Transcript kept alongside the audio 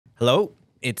Hello,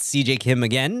 it's CJ Kim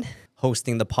again,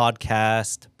 hosting the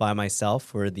podcast by myself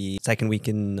for the second week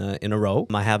in a row.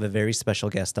 I have a very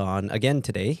special guest on again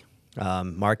today,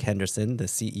 Marc Henderson, the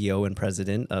CEO and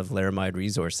President of Laramide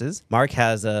Resources. Marc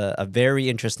has a very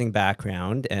interesting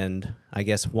background, and I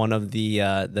guess one of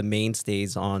the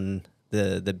mainstays on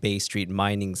the Bay Street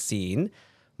mining scene.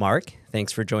 Marc,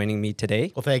 thanks for joining me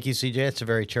today. Well, thank you, CJ. It's a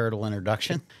very charitable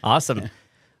introduction. Awesome.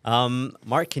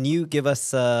 Marc, can you give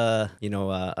us a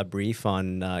brief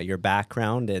on your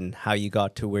background and how you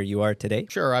got to where you are today?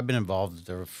 Sure. I've been involved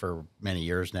for many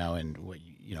years now in what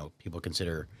people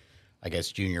consider, I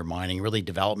guess, junior mining, really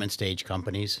development stage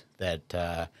companies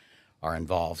that are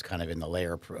involved kind of in the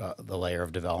layer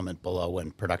of development below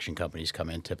when production companies come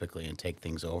in typically and take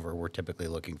things over. We're typically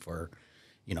looking for,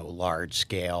 large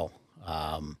scale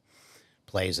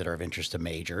plays that are of interest to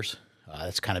majors.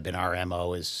 That's kind of been our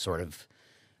MO, is sort of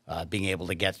being able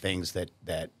to get things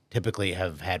that typically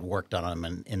have had worked on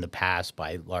them in the past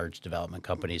by large development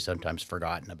companies, sometimes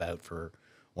forgotten about for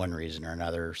one reason or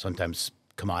another, sometimes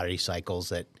commodity cycles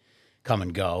that come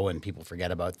and go and people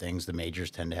forget about things. The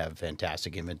majors tend to have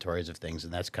fantastic inventories of things,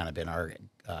 and that's kind of been our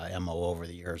MO over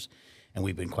the years. And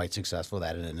we've been quite successful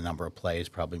at it in a number of plays,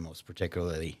 probably most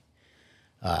particularly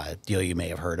deal you may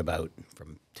have heard about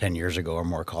from 10 years ago or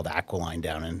more called Aquiline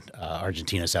down in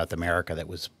Argentina, South America, that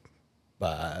was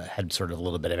had sort of a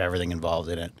little bit of everything involved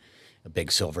in it. A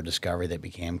big silver discovery that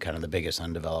became kind of the biggest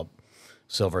undeveloped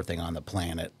silver thing on the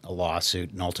planet, a lawsuit,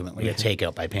 and ultimately a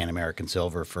takeout by Pan American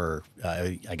Silver for,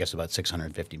 I guess, about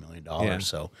 $650 million. Yeah.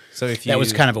 So that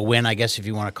was kind of a win, I guess, if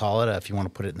you want to call it, if you want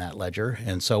to put it in that ledger.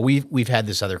 And so we've had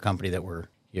this other company that we're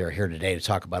here today to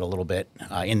talk about a little bit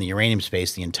in the uranium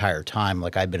space the entire time.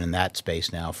 Like, I've been in that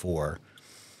space now for,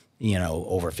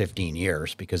 over 15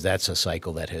 years, because that's a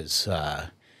cycle that has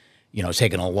it's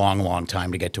taken a long, long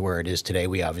time to get to where it is today.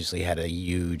 We obviously had a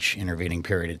huge intervening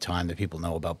period of time that people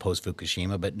know about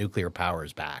post-Fukushima, but nuclear power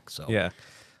is back. So yeah.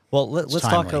 Well, let's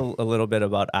talk a little bit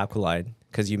about Aquiline,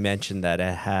 because you mentioned that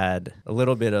it had a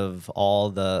little bit of all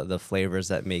the flavors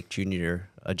that make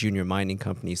a junior mining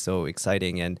company so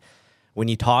exciting. And when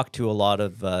you talk to a lot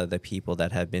of the people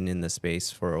that have been in the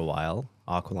space for a while,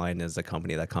 Aquiline is a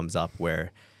company that comes up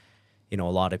where a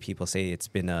lot of people say it's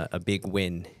been a big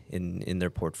win in their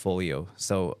portfolio.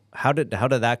 So how did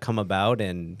that come about?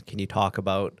 And can you talk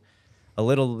about a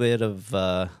little bit of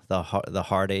the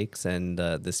heartaches and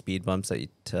the speed bumps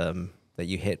that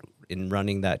you hit in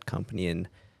running that company, and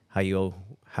how you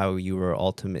were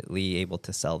ultimately able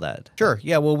to sell that? Sure.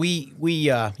 Yeah. Well, we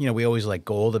always like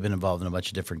gold. I've been involved in a bunch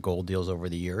of different gold deals over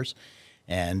the years,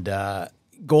 and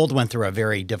gold went through a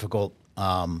very difficult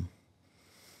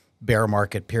bear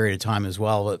market period of time as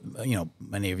well.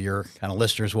 Many of your kind of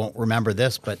listeners won't remember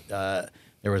this, but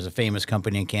there was a famous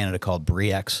company in Canada called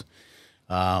Bre-X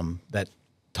that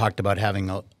talked about having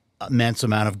an immense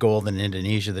amount of gold in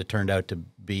Indonesia that turned out to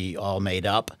be all made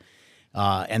up.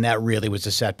 And that really was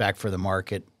a setback for the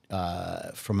market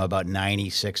from about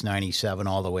 96, 97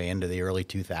 all the way into the early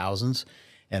 2000s.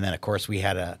 And then, of course, we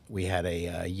had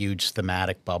a huge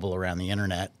thematic bubble around the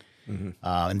internet. Mm-hmm.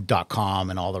 And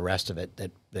 .com and all the rest of it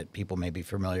that people may be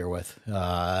familiar with,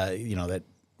 that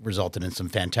resulted in some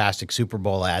fantastic Super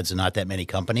Bowl ads, and not that many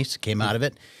companies came out of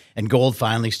it. And gold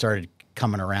finally started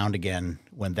coming around again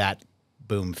when that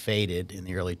boom faded in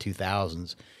the early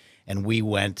 2000s. And we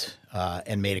went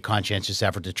and made a conscientious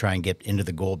effort to try and get into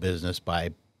the gold business by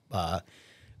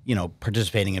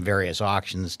participating in various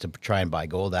auctions to try and buy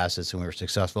gold assets, and we were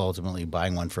successful ultimately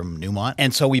buying one from Newmont.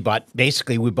 And so we bought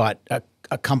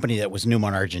a company that was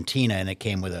Newmont Argentina, and it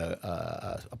came with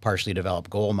a partially developed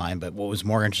gold mine. But what was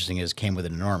more interesting is it came with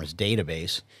an enormous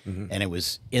database, and it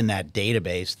was in that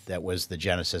database that was the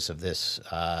genesis of this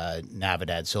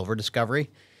Navidad silver discovery.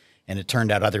 And it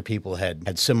turned out other people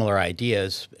had similar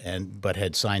ideas, but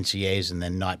had signed CAs and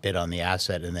then not bid on the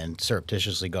asset, and then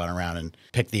surreptitiously gone around and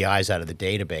picked the eyes out of the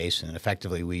database. And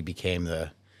effectively, we became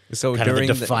the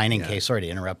defining case. Sorry to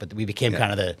interrupt, but we became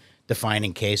kind of the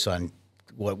defining case on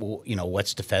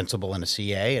what's defensible in a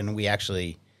CA. And we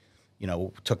actually,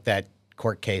 took that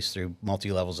court case through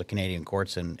multi levels of Canadian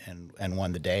courts and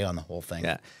won the day on the whole thing.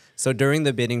 Yeah. So during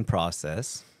the bidding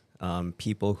process,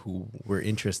 people who were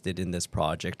interested in this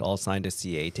project all signed a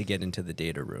CA to get into the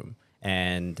data room.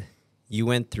 And you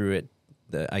went through it,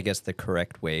 the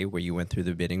correct way, where you went through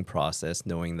the bidding process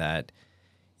knowing that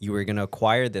you were going to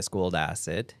acquire this gold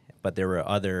asset, but there were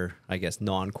other,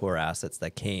 non-core assets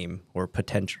that came, or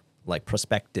potential, like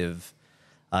prospective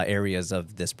areas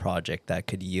of this project that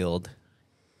could yield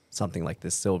something like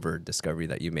this silver discovery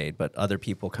that you made. But other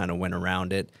people kind of went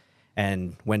around it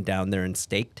and went down there and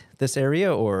staked this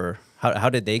area, or How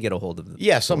did they get a hold of it?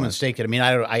 Yeah, someone staked it. I mean,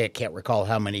 I can't recall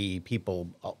how many people,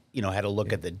 had to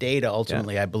look at the data.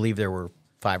 Ultimately, I believe there were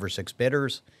 5 or 6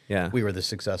 bidders. Yeah. We were the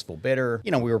successful bidder.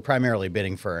 We were primarily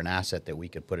bidding for an asset that we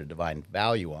could put a divine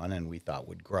value on and we thought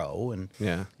would grow.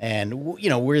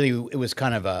 Really, it was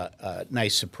kind of a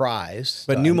nice surprise.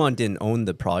 But Newmont didn't own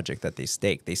the project that they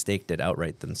staked. They staked it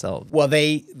outright themselves. Well,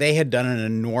 they had done an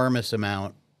enormous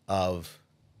amount of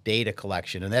data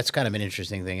collection. And that's kind of an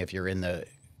interesting thing if you're in the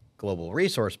global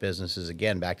resource businesses.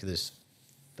 Again, back to this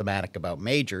thematic about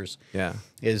majors. Yeah.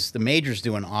 Is the majors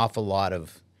do an awful lot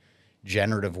of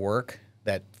generative work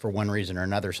that for one reason or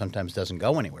another sometimes doesn't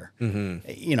go anywhere. And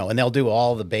they'll do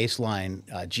all the baseline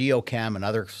geochem and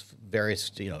other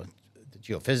various,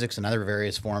 geophysics and other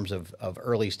various forms of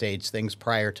early stage things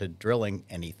prior to drilling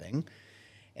anything.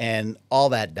 And all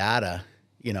that data,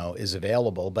 is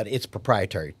available, but it's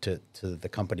proprietary to the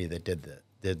company that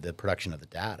did the production of the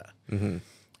data.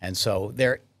 And so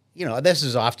this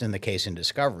is often the case in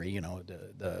discovery.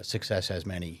 The success has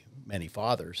many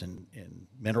fathers in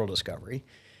mineral discovery,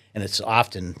 and it's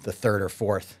often the third or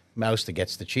fourth mouse that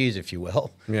gets the cheese, if you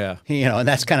will. Yeah. And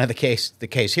that's kind of the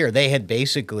case here. They had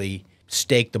basically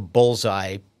staked the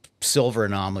bullseye silver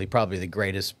anomaly, probably the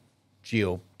greatest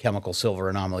geochemical silver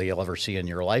anomaly you'll ever see in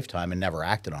your lifetime, and never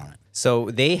acted on it.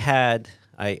 So they had,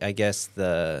 I guess,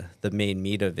 the main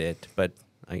meat of it, but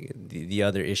the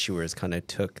other issuers kind of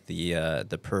took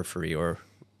the periphery, or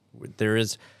there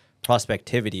is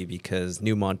prospectivity because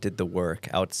Newmont did the work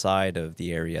outside of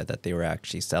the area that they were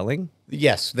actually selling.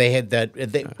 Yes, they had that.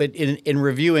 But in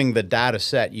reviewing the data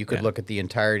set, you could look at the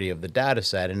entirety of the data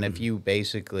set. And if you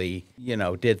basically,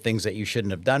 did things that you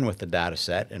shouldn't have done with the data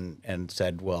set and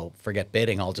said, well, forget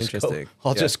bidding, I'll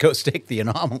just go stake the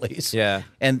anomalies. Yeah.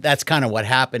 And that's kind of what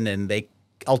happened. And they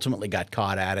ultimately got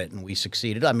caught at it and we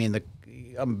succeeded. I mean,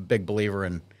 I'm a big believer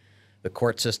in the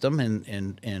court system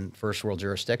in first world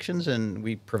jurisdictions, and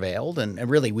we prevailed. And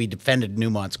really, we defended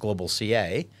Newmont's global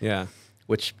CA,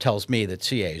 which tells me that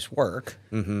CAs work.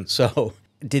 So,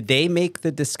 did they make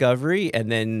the discovery,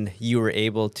 and then you were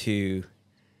able to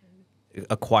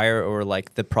acquire, or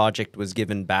like the project was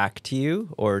given back to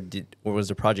you, or was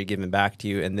the project given back to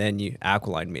you, and then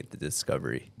Aquiline made the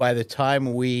discovery? By the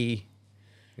time we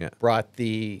brought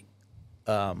the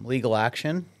legal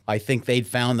action, I think they'd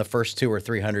found the first 200 or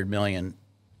 300 million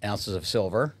ounces of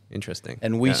silver. Interesting.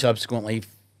 And we subsequently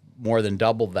more than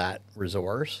doubled that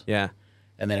resource. Yeah.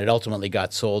 And then it ultimately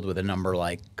got sold with a number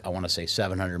like, I want to say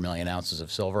 700 million ounces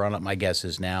of silver on it. My guess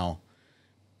is now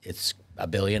it's 1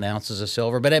 billion ounces of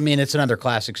silver. But I mean, it's another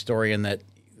classic story in that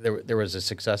there was a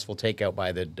successful takeout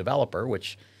by the developer,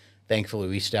 which thankfully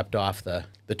we stepped off the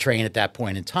train at that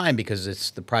point in time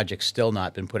because the project's still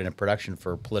not been put into production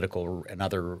for political and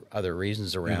other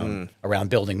reasons around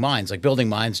building mines. Like building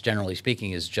mines, generally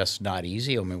speaking, is just not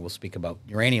easy. I mean, we'll speak about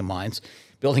uranium mines.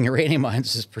 Building uranium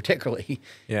mines is particularly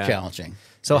challenging.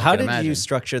 So how did you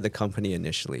structure the company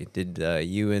initially? Did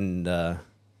you and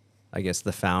I guess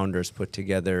the founders put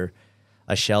together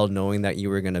a shell knowing that you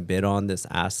were going to bid on this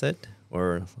asset?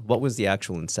 Or what was the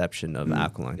actual inception of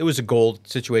Aquiline? It was a gold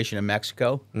situation in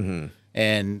Mexico,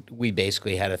 and we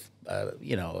basically had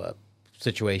a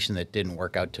situation that didn't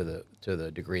work out to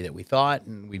the degree that we thought,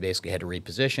 and we basically had to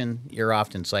reposition. You're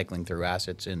often cycling through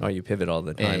assets in. Oh, you pivot all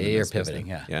the time. You're pivoting,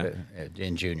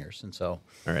 in juniors, and so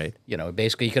all right.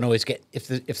 Basically you can always get if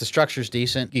the structure's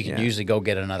decent, you can usually go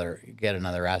get another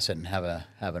asset and have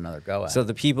another go at. So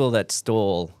the people that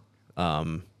stole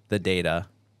the data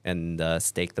and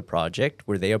stake the project,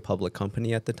 were they a public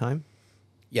company at the time?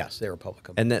 Yes, they were a public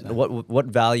company. And then what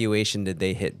valuation did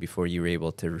they hit before you were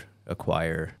able to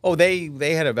acquire? Oh, they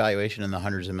had a valuation in the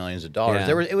hundreds of millions of dollars.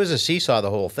 Yeah. It was a seesaw,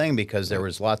 the whole thing, because there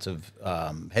was lots of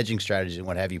hedging strategies and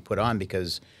what have you put on,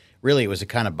 because really it was a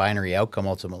kind of binary outcome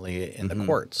ultimately in the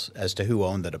courts as to who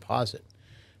owned the deposit.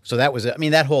 So that was,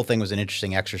 that whole thing was an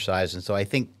interesting exercise. And so I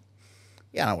think,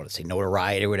 I don't want to say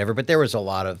notoriety or whatever, but there was a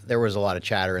lot of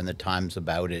chatter in the Times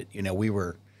about it. We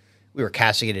were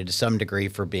castigated to some degree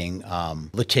for being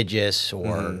litigious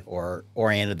or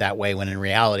oriented that way, when in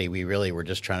reality we really were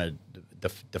just trying to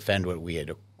defend what we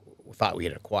had thought we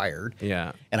had acquired.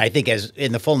 Yeah. And I think as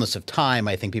in the fullness of time,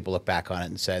 I think people look back on it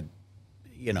and said,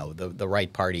 the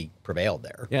right party prevailed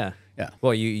there. Yeah. Yeah.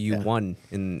 Well, you won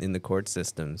in the court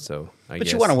system, so I guess.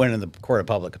 But you want to win in the court of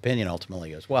public opinion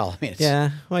ultimately as well.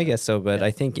 Well, I guess so. But I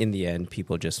think in the end,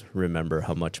 people just remember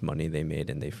how much money they made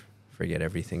and they forget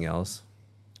everything else.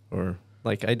 Or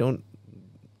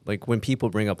when people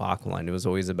bring up Aquiline, it was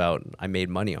always about I made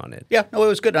money on it. Yeah, no, it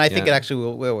was good. And I think it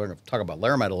actually, we're going to talk about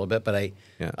Laramide a little bit, but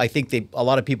I think a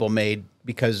lot of people made,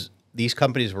 because these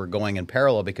companies were going in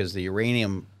parallel, because the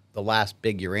uranium the last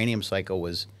big uranium cycle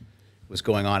was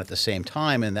going on at the same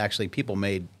time, and actually people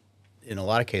made, in a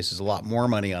lot of cases, a lot more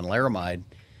money on Laramide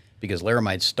because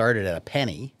Laramide started at a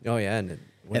penny. Oh yeah, and it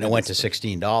went to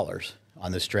 $16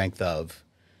 on the strength of,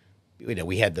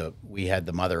 we had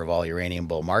the mother of all uranium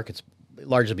bull markets,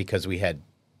 largely because we had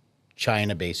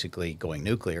China basically going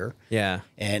nuclear. Yeah,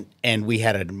 and we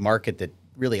had a market that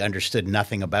really understood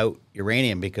nothing about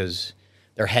uranium because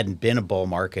there hadn't been a bull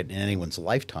market in anyone's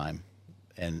lifetime.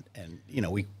 And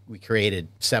we created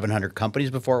 700 companies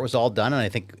before it was all done, and I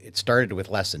think it started with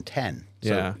less than 10. So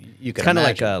yeah, you can kind of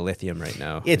imagine. like lithium right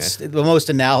now. It's the most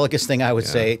analogous thing I would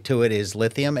say to it is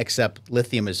lithium, except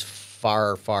lithium is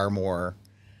far, far more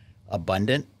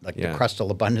abundant, like the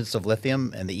crustal abundance of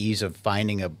lithium and the ease of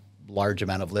finding a large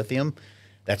amount of lithium.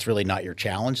 That's really not your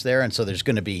challenge there. And so there's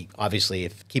going to be, obviously,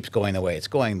 if it keeps going the way it's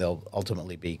going, there'll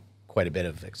ultimately be quite a bit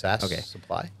of excess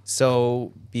supply.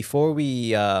 So before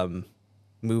we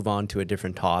move on to a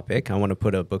different topic, I want to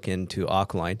put a book into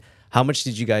Aquiline. How much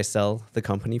did you guys sell the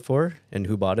company for, and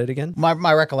who bought it again?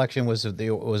 My recollection was that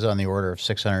it was on the order of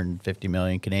 650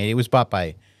 million Canadian. It was bought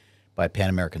by Pan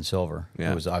American Silver.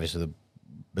 Yeah. It was obviously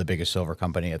the biggest silver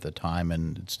company at the time,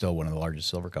 and it's still one of the largest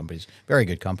silver companies. Very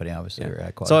good company, obviously.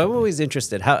 So I'm always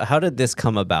interested. How did this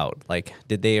come about? Like,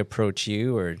 did they approach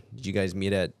you, or did you guys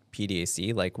meet at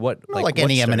PDAC? Like what? Like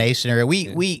any M&A scenario,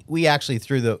 we actually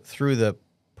through the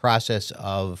process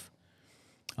of,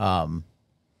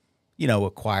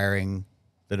 acquiring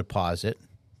the deposit,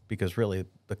 because really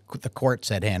the court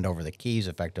said hand over the keys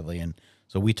effectively, and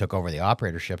so we took over the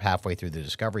operatorship halfway through the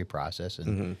discovery process,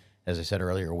 and as I said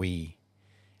earlier, we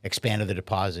expanded the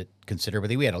deposit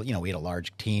considerably. We had a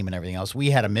large team and everything else. We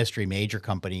had a mystery major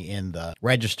company in the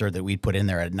register that we'd put in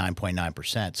there at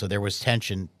 9.9%. So there was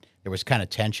tension. There was kind of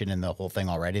tension in the whole thing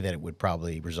already that it would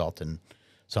probably result in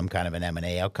some kind of an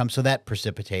M&A outcome. So that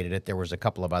precipitated it. There was a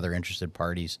couple of other interested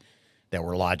parties that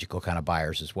were logical kind of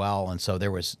buyers as well. And so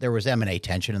there was M&A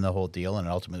tension in the whole deal, and it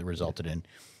ultimately resulted in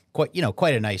quite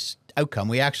a nice outcome.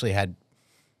 We actually had,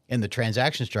 in the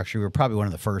transaction structure, we were probably one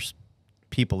of the first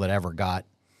people that ever got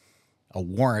a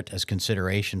warrant as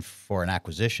consideration for an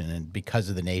acquisition. And because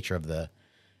of the nature of the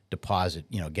deposit,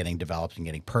 getting developed and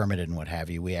getting permitted and what have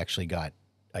you, we actually got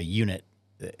a unit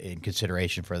in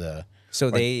consideration for the... So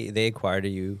they acquired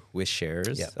you with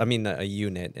shares? Yeah. I mean, a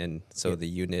unit, and so the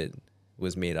unit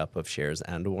was made up of shares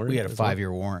and a warrant? We had a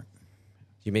 5-year warrant.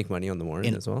 Do you make money on the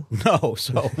warrant as well? No.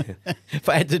 So if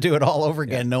I had to do it all over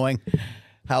again, knowing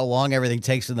how long everything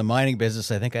takes in the mining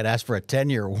business, I think I'd ask for a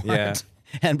 10-year warrant.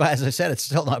 Yeah. And as I said, it's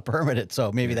still not permitted,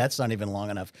 so maybe that's not even long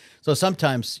enough. So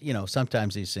sometimes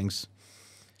these things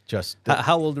just...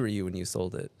 How old were you when you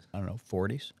sold it? I don't know,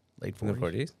 40s, late 40s. In the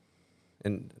 40s?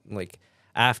 And like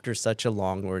after such a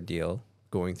long ordeal,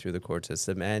 going through the court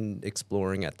system and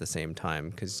exploring at the same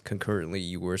time, because concurrently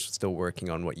you were still working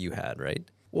on what you had, right?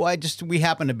 Well, we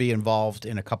happen to be involved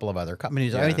in a couple of other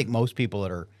companies. Yeah. I think most people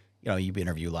that are, you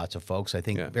interview lots of folks. I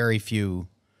think very few...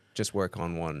 Just work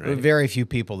on one, right? Very few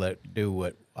people that do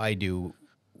what I do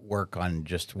work on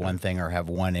just one thing or have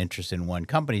one interest in one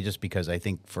company, just because I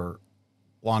think for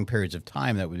long periods of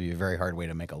time that would be a very hard way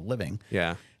to make a living.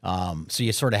 Yeah. So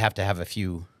you sort of have to have a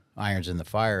few irons in the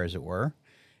fire, as it were.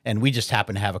 And we just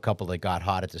happened to have a couple that got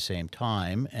hot at the same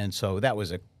time. And so that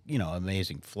was a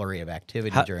amazing flurry of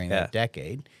activity during that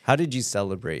decade. How did you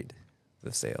celebrate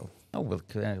the sale? Oh, well,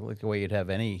 like the way you'd have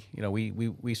any,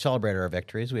 we celebrated our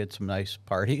victories. We had some nice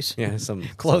parties, some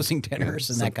closing dinners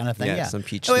and that kind of thing. Yeah, some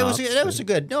peach it schnapps.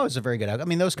 It was a very good outcome. I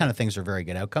mean, those kind of things are very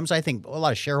good outcomes. I think a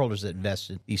lot of shareholders that invest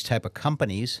in these type of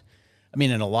companies, I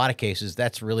mean, in a lot of cases,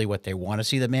 that's really what they want to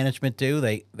see the management do.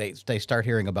 They start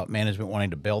hearing about management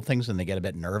wanting to build things and they get a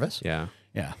bit nervous. Yeah.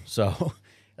 Yeah. So,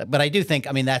 but I do think,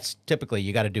 I mean, that's typically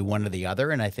you got to do one or the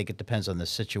other, and I think it depends on the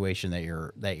situation that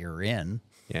you're in.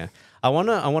 Yeah, I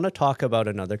wanna talk about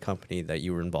another company that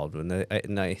you were involved with,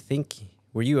 and I think,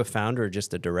 were you a founder or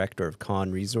just a director of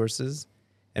Con Resources,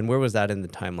 and where was that in the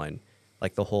timeline?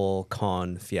 Like the whole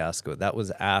Con fiasco, that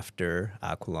was after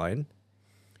Aquiline,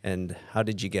 and how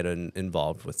did you get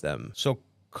involved with them? So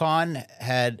Con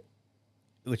had,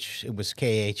 which it was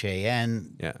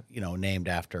KHAN, named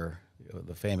after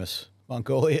the famous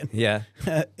Mongolian. Yeah.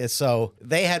 So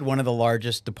they had one of the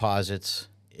largest deposits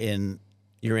in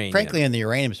uranium. Frankly, in the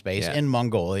uranium space in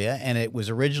Mongolia, and it was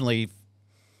originally,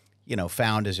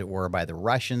 found, as it were, by the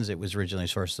Russians. It was originally a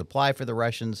source of supply for the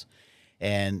Russians,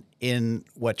 and in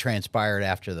what transpired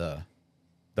after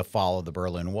the fall of the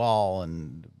Berlin Wall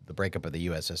and the breakup of the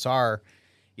USSR,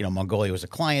 Mongolia was a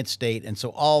client state, and so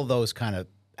all those kind of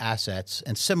assets,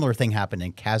 and similar thing happened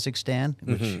in Kazakhstan,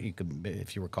 which you could,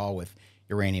 if you recall, with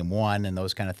Uranium-1 and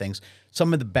those kind of things.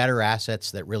 Some of the better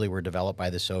assets that really were developed by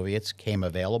the Soviets came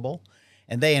available,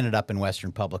 and they ended up in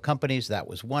Western public companies. That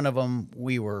was one of them.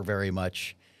 We were very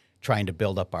much trying to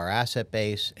build up our asset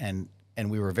base, and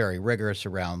we were very rigorous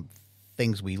around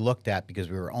things we looked at because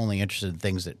we were only interested in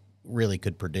things that really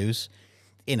could produce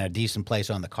in a decent place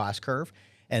on the cost curve.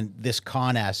 And this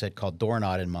Con asset called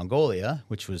Dornod in Mongolia,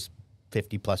 which was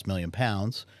 50+ million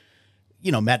pounds,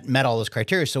 met all those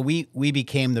criteria. So we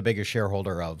became the biggest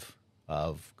shareholder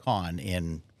of Con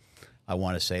in, I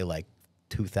want to say, like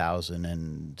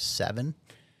 2007.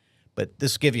 But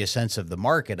this gives you a sense of the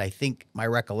market. I think my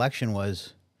recollection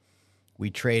was we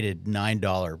traded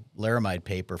 $9 Laramide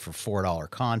paper for $4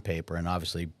 Con paper, and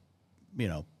obviously,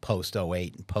 post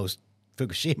 08 and post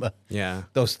Fukushima,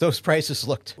 those prices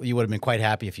looked. You would have been quite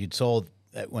happy if you'd sold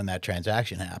when that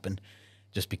transaction happened,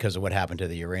 just because of what happened to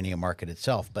the uranium market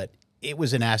itself. But it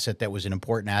was an asset that was an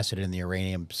important asset in the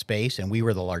uranium space, and we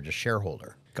were the largest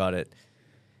shareholder. Got it.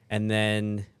 And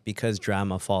then because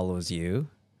drama follows you,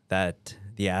 that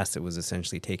the asset was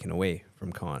essentially taken away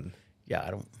from Con. Yeah,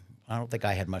 I don't think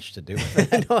I had much to do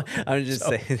with it. No, I'm just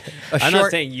saying. I'm not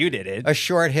saying you did it. A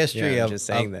short history of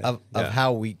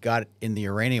how we got in the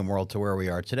uranium world to where we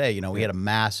are today. We had a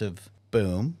massive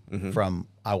boom from,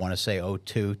 I want to say,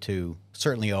 02 to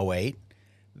certainly 08.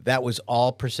 That was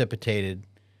all precipitated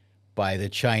by the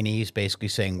Chinese basically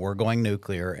saying we're going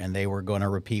nuclear, and they were going to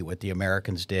repeat what the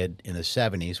Americans did in the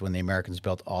 70s when the Americans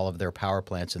built all of their power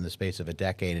plants in the space of a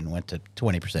decade and went to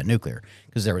 20% nuclear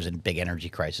because there was a big energy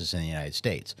crisis in the United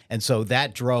States. And so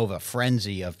that drove a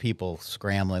frenzy of people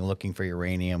scrambling, looking for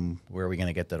uranium. Where are we going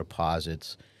to get the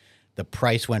deposits? The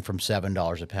price went from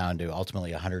 $7 a pound to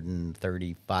ultimately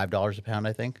 $135 a pound,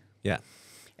 I think. Yeah.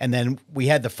 And then we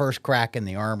had the first crack in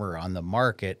the armor on the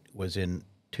market was in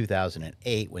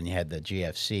 2008 when you had the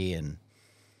GFC and,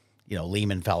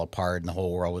 Lehman fell apart and the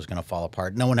whole world was going to fall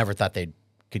apart. No one ever thought they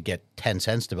could get 10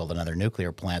 cents to build another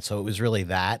nuclear plant. So it was really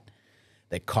that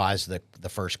caused the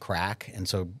first crack. And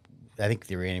so I think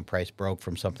the uranium price broke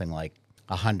from something like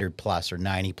 100 plus or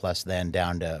 90 plus then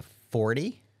down to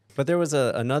 40. But there was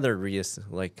another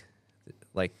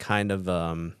kind of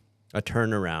a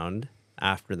turnaround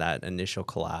after that initial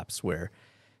collapse where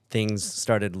things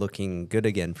started looking good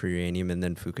again for uranium, and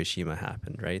then Fukushima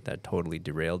happened, right? That totally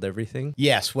derailed everything.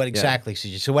 Yes, what exactly?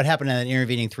 Yeah. So what happened in that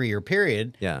intervening 3-year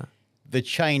period? Yeah. The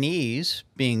Chinese,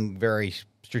 being very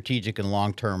strategic and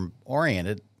long-term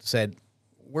oriented, said,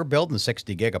 we're building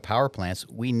 60 giga power plants.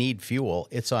 We need fuel.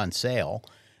 It's on sale.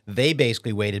 They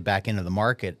basically waded back into the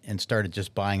market and started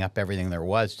just buying up everything there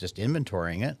was, just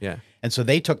inventorying it. Yeah. And so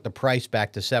they took the price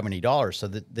back to $70. So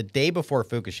the day before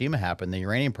Fukushima happened, the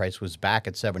uranium price was back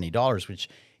at $70, which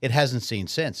it hasn't seen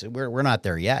since. We're not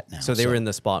there yet now. So they were in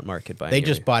the spot market buying. They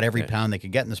just bought every pound they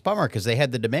could get in the spot market because they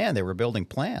had the demand. They were building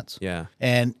plants. Yeah.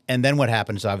 And then what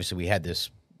happened is obviously we had this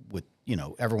with,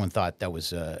 everyone thought that was,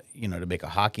 to make a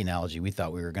hockey analogy, we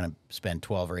thought we were going to spend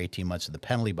 12 or 18 months in the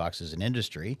penalty box as an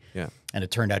industry. Yeah. And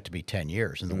it turned out to be 10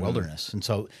 years in the wilderness. And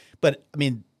so, but I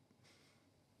mean,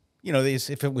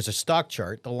 if it was a stock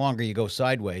chart, the longer you go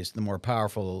sideways, the more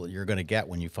powerful you're going to get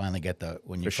when you finally get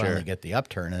the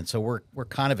upturn. And so we're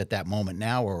kind of at that moment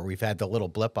now where we've had the little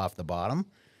blip off the bottom,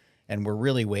 and we're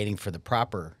really waiting for the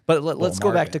proper. But let's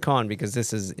go back to Con because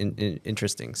this is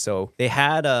interesting. So they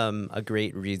had a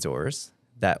great resource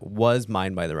that was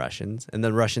mined by the Russians, and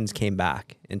the Russians came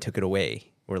back and took it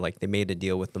away, or they made a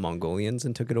deal with the Mongolians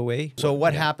and took it away. So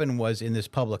what happened was in this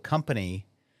public company,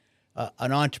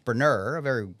 an entrepreneur, a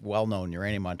very well-known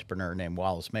uranium entrepreneur named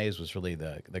Wallace Mays was really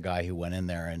the guy who went in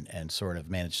there and sort of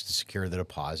managed to secure the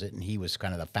deposit, and he was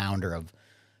kind of the founder of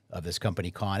this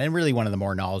company Con, and really one of the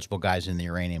more knowledgeable guys in the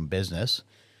uranium business.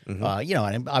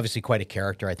 And obviously quite a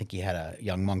character. I think he had a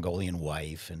young Mongolian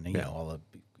wife, and all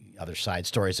the other side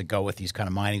stories that go with these kind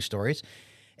of mining stories.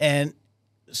 And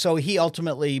so he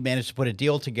ultimately managed to put a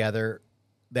deal together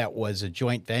that was a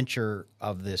joint venture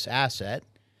of this asset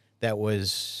that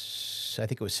was, I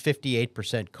think it was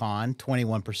 58% Con,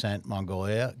 21%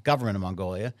 Mongolia, government of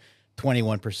Mongolia,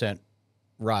 21%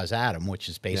 Rosatom, which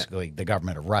is basically the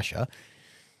government of Russia.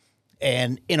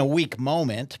 And in a weak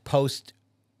moment, post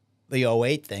the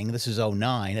 08 thing, this is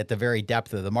 09, at the very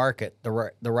depth of the market,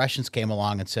 the Russians came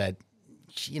along and said,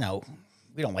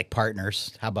 we don't like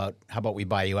partners. How about we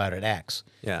buy you out at X?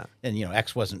 Yeah. And,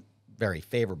 X wasn't very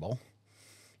favorable.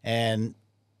 And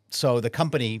so the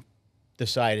company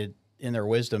decided in their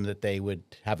wisdom that they would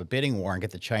have a bidding war and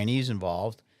get the Chinese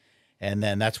involved. And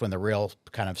then that's when the real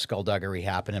kind of skullduggery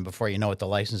happened. And before you know it, the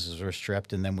licenses were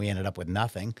stripped, and then we ended up with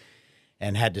nothing.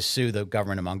 and had to sue the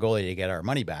government of Mongolia to get our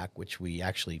money back, which we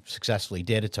actually successfully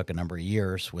did. It took a number of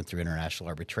years, went through international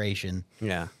arbitration.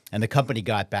 Yeah. And the company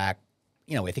got back,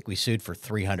 I think we sued for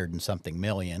 300 and something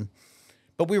million,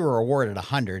 but we were awarded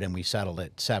 100 and we settled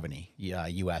at 70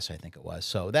 US, I think it was.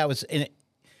 So that was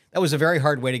a very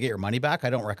hard way to get your money back. I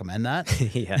don't recommend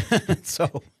that. Yeah.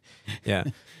 So, yeah.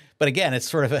 But again, it's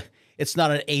sort of it's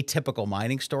not an atypical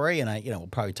mining story. And we'll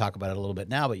probably talk about it a little bit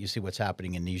now, but you see what's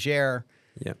happening in Niger.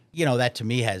 Yeah. That to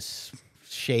me has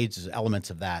shades, elements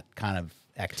of that kind of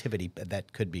activity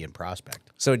that could be in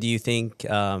prospect. So do you think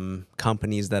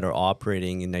companies that are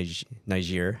operating in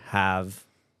Niger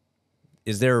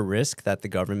is there a risk that the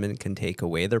government can take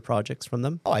away their projects from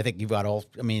them? Oh, I think you've got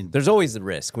there's always the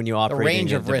risk when you operate the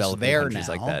range in of risk there countries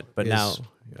now like that. But now,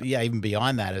 even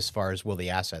beyond that, as far as will the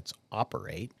assets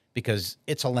operate, because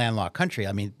it's a landlocked country.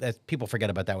 I mean, people forget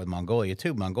about that with Mongolia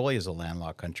too. Mongolia is a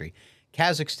landlocked country.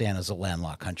 Kazakhstan is a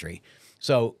landlocked country.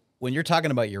 So when you're talking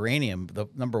about uranium, the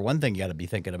number one thing you got to be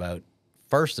thinking about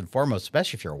first and foremost,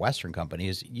 especially if you're a Western company,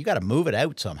 is you got to move it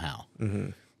out somehow.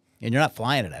 And you're not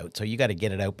flying it out, so you got to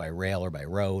get it out by rail or by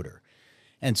road.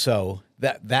 And so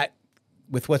that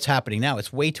with what's happening now,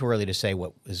 it's way too early to say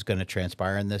what is going to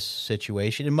transpire in this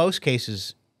situation. In most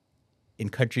cases, in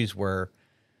countries where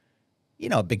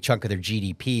a big chunk of their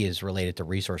GDP is related to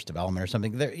resource development or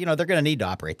something, they're going to need to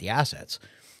operate the assets.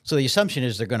 So the assumption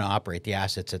is they're going to operate the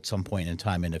assets at some point in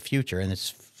time in the future, and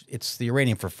it's the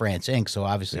Uranium for France Inc. So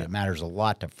obviously it matters a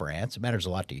lot to France. It matters a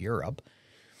lot to Europe.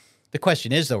 The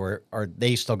question is, though, are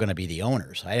they still going to be the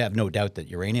owners? I have no doubt that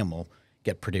uranium will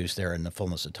get produced there in the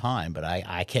fullness of time, but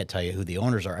I can't tell you who the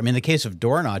owners are. I mean, in the case of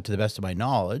Dornod, to the best of my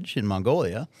knowledge, in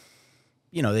Mongolia,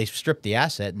 they stripped the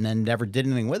asset and then never did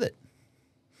anything with it.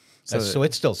 So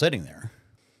it's still sitting there.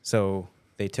 So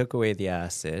they took away the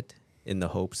asset in the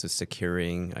hopes of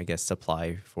securing, I guess,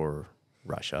 supply for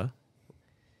Russia,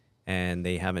 and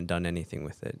they haven't done anything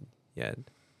with it yet.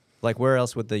 Like, where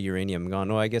else would the uranium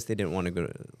gone? Oh, I guess they didn't want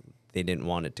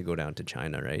it to go down to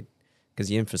China, right? Because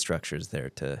the infrastructure is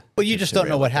there to. Well, you just don't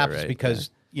know what happens, right?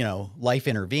 Because life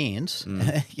intervenes,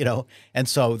 and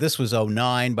so this was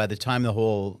 2009. By the time the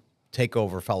whole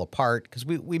takeover fell apart, because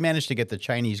we managed to get the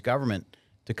Chinese government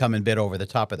to come and bid over the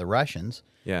top of the Russians,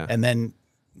 and then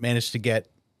managed to get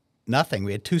nothing.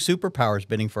 We had two superpowers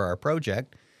bidding for our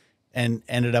project, and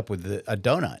ended up with a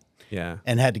donut.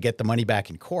 And had to get the money back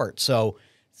in court. So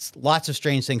lots of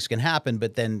strange things can happen.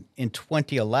 But then in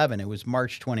 2011, it was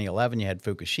March 2011, you had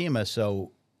Fukushima.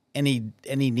 So any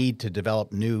need to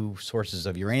develop new sources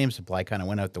of uranium supply kind of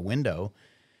went out the window,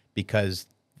 because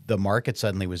the market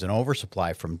suddenly was an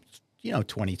oversupply from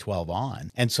 2012 on.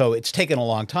 And so it's taken a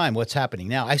long time. What's happening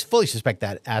now? I fully suspect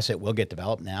that asset will get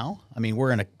developed now. I mean,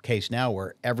 we're in a case now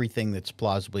where everything that's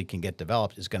plausibly can get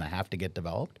developed is going to have to get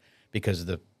developed, because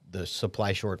the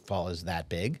supply shortfall is that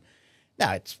big.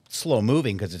 Now, it's slow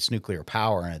moving because it's nuclear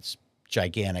power and it's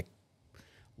gigantic,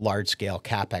 large-scale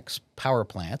CapEx power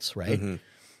plants, right?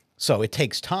 So it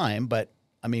takes time, but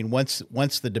I mean, once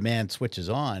the demand switches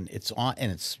on, it's on,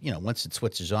 and once it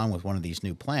switches on with one of these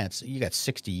new plants, you got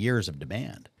 60 years of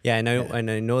demand. Yeah,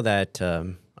 and I know that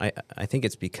I think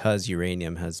it's because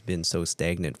uranium has been so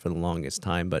stagnant for the longest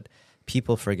time, but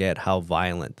people forget how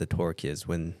violent the torque is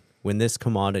when this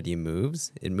commodity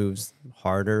moves. It moves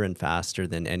harder and faster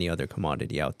than any other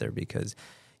commodity out there, because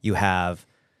you have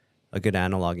a good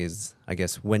analog is, I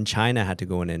guess, when China had to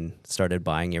go in and started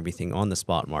buying everything on the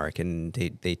spot market, and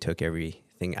they took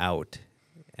everything out,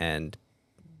 and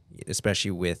especially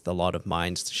with a lot of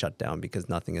mines shut down because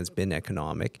nothing has been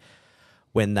economic.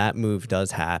 When that move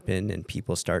does happen and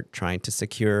people start trying to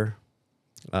secure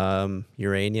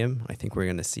uranium, I think we're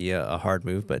going to see a hard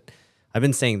move. But I've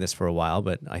been saying this for a while,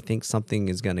 but I think something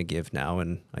is going to give now,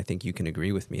 and I think you can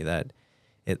agree with me that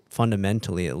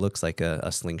fundamentally it looks like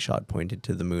a slingshot pointed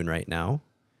to the moon right now.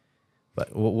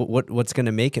 But what's going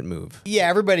to make it move? Yeah,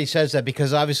 everybody says that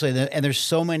because obviously, and there's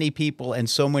so many people and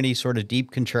so many sort of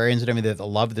deep contrarians and everything that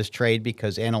love this trade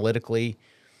because analytically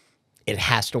it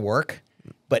has to work.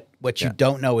 But what you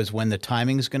don't know is when the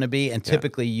timing is going to be. And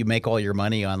typically you make all your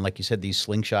money on, like you said, these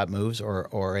slingshot moves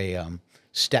or a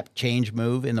step change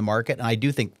move in the market. And I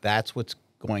do think that's what's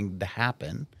going to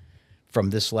happen from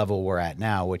this level we're at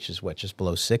now, which is just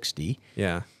below 60.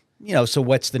 Yeah. So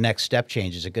what's the next step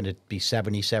change? Is it going to be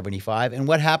 70, 75? And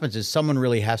what happens is someone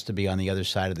really has to be on the other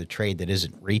side of the trade that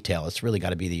isn't retail. It's really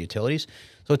got to be the utilities.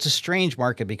 So it's a strange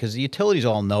market because the utilities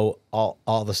all know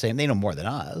all the same. They know more than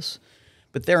us,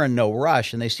 but they're in no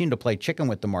rush, and they seem to play chicken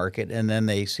with the market, and then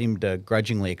they seem to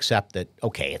grudgingly accept that,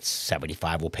 okay, it's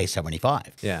 75, we'll pay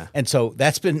 75. Yeah. And so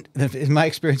that's been, in my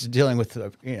experience of dealing with,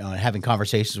 having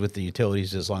conversations with the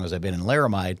utilities as long as I've been in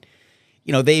Laramide,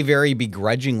 they very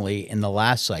begrudgingly in the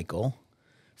last cycle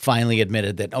finally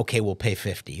admitted that, okay, we'll pay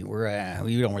 50. We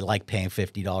don't really like paying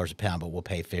 $50 a pound, but we'll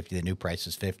pay 50. The new price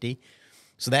is 50.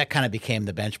 So that kind of became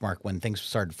the benchmark. When things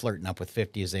started flirting up with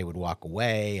 50, as they would walk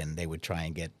away and they would try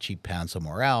and get cheap pounds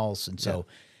somewhere else. And so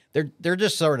they're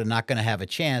just sort of not going to have a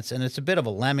chance. And it's a bit of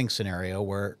a lemming scenario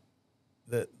where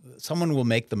someone will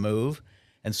make the move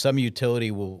and some utility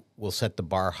will set the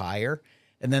bar higher,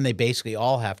 and then they basically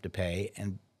all have to pay.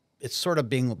 And it's sort of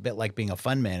being a bit like being a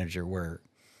fund manager where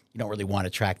you don't really want to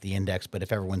track the index, but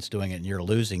if everyone's doing it and you're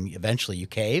losing, eventually you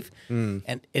cave.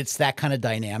 And it's that kind of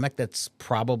dynamic that's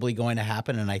probably going to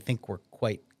happen, and I think we're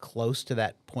quite close to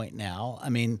that point now. I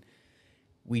mean,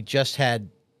 we just had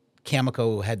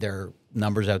Cameco had their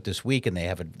numbers out this week, and they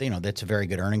have that's a very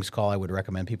good earnings call. I would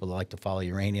recommend people that like to follow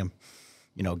Uranium,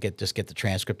 get the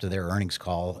transcript of their earnings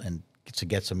call and to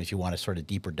get some, if you want to sort of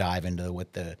deeper dive into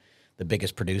what the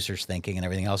biggest producers thinking and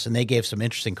everything else. And they gave some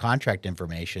interesting contract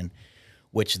information,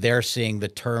 which they're seeing the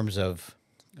terms of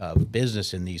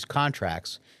business in these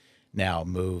contracts now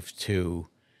move to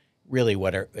really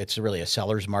it's really a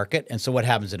seller's market. And so what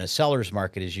happens in a seller's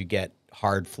market is you get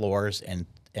hard floors and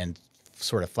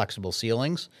sort of flexible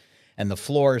ceilings. And the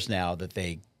floors now that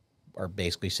they are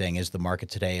basically saying is the market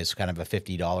today is kind of a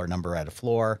 $50 number at a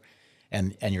floor,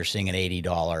 and you're seeing an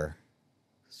 $80,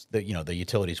 the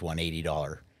utilities want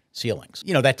 $80 ceilings.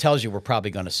 That tells you we're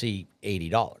probably going to see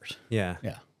 $80. Yeah.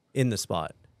 In the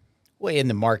spot. Well, in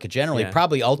the market generally,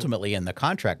 probably ultimately in the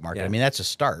contract market. I mean, that's a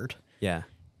start. Yeah.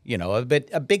 But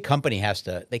a big company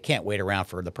they can't wait around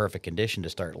for the perfect condition to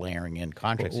start layering in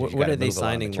contracts. What are they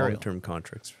signing long-term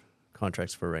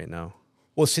contracts for right now?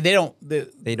 Well, see, they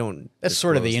don't. That's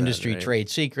sort of the industry trade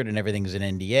secret, and everything's an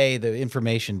NDA. The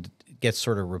information gets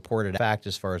sort of reported fact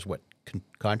as far as what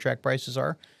contract prices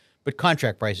are, but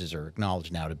contract prices are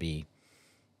acknowledged now to be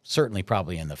certainly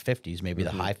probably in the 50s, maybe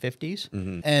the high 50s.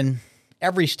 And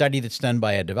every study that's done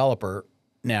by a developer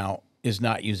now is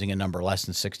not using a number less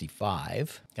than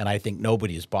 65. And I think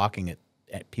nobody is balking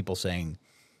at people saying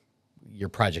your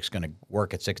project's going to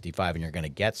work at 65 and you're going to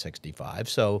get 65.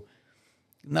 So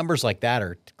numbers like that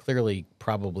are clearly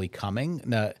probably coming.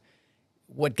 Now,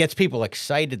 what gets people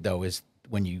excited, though, is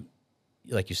when you,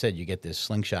 like you said, you get this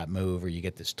slingshot move or you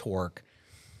get this torque.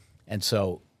 And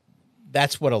so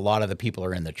that's what a lot of the people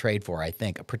are in the trade for, I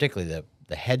think, particularly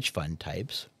the hedge fund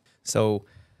types. So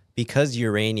because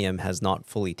uranium has not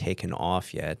fully taken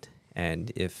off yet,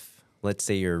 and if, let's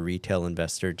say, you're a retail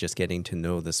investor just getting to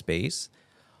know the space,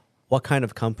 what kind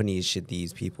of companies should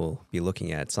these people be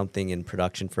looking at? Something in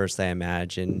production first, I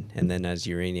imagine, and then as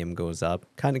uranium goes up,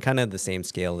 kind of the same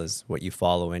scale as what you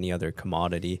follow any other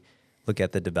commodity. Look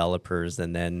at the developers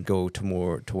and then go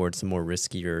towards some more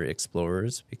riskier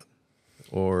explorers.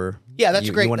 Or that's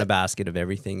great. You want a basket of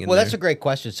everything in there? Well, that's a great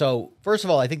question. So first of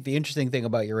all, I think the interesting thing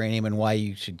about uranium and why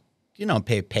you should,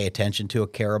 pay attention to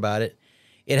it, care about it,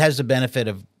 it has the benefit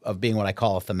of being what I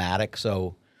call a thematic.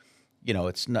 So,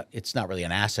 it's not really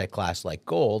an asset class like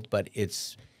gold, but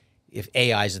if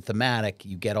AI is a thematic,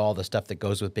 you get all the stuff that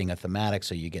goes with being a thematic.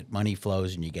 So you get money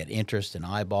flows and you get interest and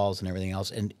eyeballs and everything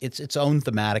else. And it's its own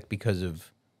thematic because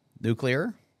of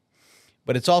nuclear.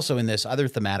 But it's also in this other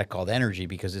thematic called energy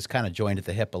because it's kind of joined at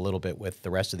the hip a little bit with the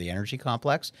rest of the energy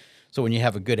complex. So when you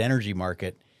have a good energy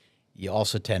market, you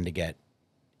also tend to get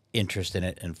interest in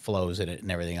it and flows in it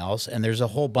and everything else. And there's a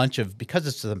whole bunch of, because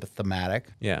it's a thematic,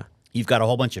 you've got a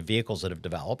whole bunch of vehicles that have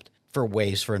developed for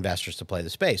ways for investors to play the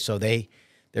space. So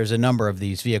there's a number of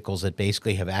these vehicles that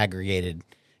basically have aggregated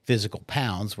physical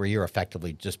pounds where you're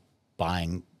effectively just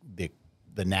buying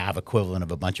the NAV equivalent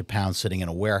of a bunch of pounds sitting in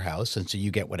a warehouse. And so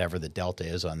you get whatever the delta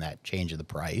is on that change of the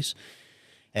price.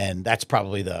 And that's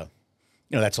probably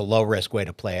that's a low risk way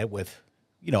to play it with,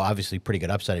 obviously pretty good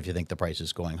upside if you think the price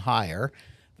is going higher.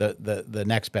 The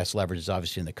next best leverage is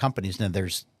obviously in the companies. Now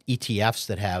there's ETFs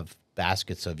that have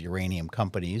baskets of uranium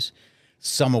companies,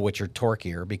 some of which are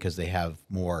torquier because they have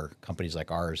more companies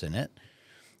like ours in it.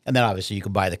 And then obviously you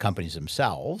can buy the companies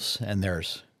themselves. And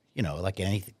there's, like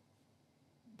any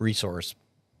resource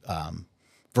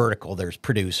vertical, there's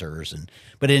producers.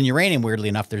 But in uranium, weirdly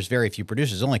enough, there's very few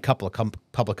producers. There's only a couple of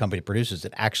public company producers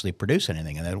that actually produce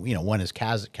anything. And then, one is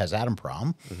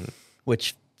Kazatomprom,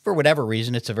 which for whatever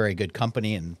reason, it's a very good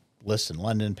company and lists in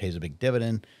London, pays a big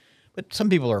dividend. But some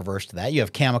people are averse to that. You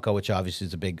have Cameco, which obviously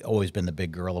is always been the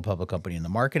big gorilla public company in the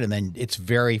market. And then it's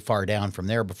very far down from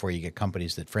there before you get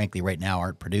companies that, frankly, right now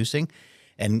aren't producing.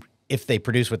 And if they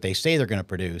produce what they say they're going to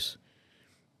produce,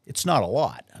 it's not a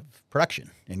lot of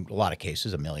production. In a lot of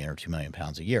cases, 1 million or 2 million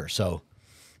pounds a year. So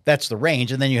that's the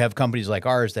range. And then you have companies like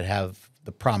ours that have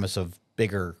the promise of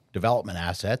bigger development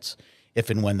assets if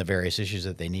and when the various issues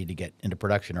that they need to get into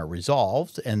production are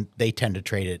resolved, and they tend to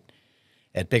trade it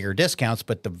at bigger discounts.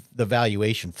 But the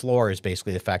valuation floor is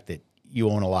basically the fact that you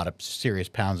own a lot of serious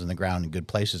pounds in the ground in good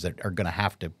places that are going to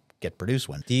have to get produced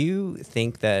one. Do you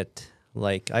think that,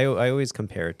 like, I always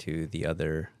compare it to the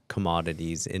other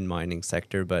commodities in mining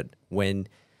sector, but when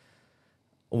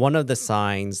one of the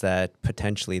signs that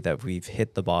potentially that we've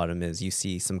hit the bottom is you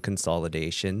see some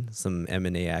consolidation, some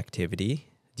M&A activity.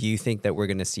 Do you think that we're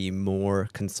going to see more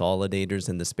consolidators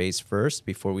in the space first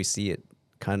before we see it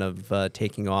kind of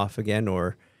taking off again,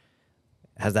 or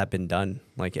has that been done?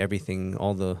 Like everything,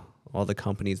 all the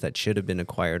companies that should have been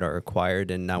acquired are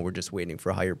acquired, and now we're just waiting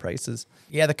for higher prices?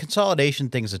 Yeah, the consolidation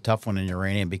thing is a tough one in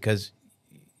uranium because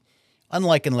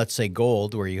unlike in, let's say,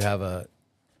 gold, where you have a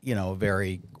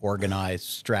very organized,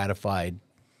 stratified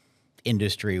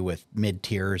industry with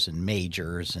mid-tiers and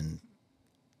majors and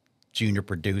junior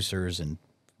producers and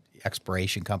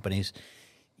exploration companies,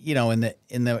 in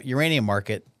the uranium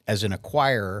market, as an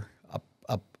acquirer,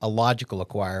 a logical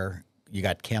acquirer, you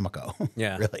got Cameco,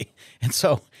 yeah, really, and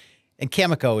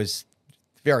Cameco is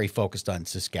very focused on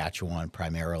Saskatchewan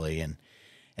primarily, and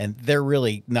they're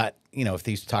really not, if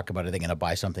these talk about it, they're going to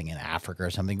buy something in Africa or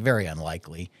something, very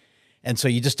unlikely. And so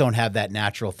you just don't have that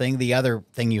natural thing. The other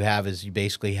thing you have is you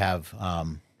basically have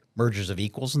mergers of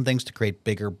equals and things to create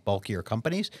bigger, bulkier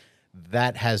companies.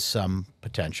 That has some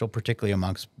potential, particularly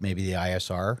amongst maybe the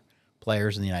ISR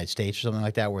players in the United States or something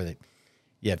like that, where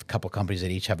you have a couple companies that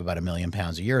each have about 1 million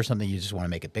pounds a year or something. You just want to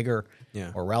make it bigger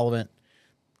or relevant.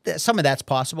 Some of that's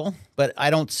possible, but I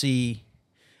don't see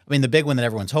 – I mean, the big one that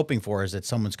everyone's hoping for is that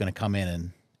someone's going to come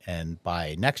in and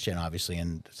buy NextGen, obviously,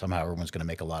 and somehow everyone's going to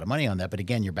make a lot of money on that. But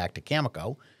again, you're back to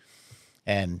Cameco,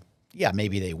 and yeah,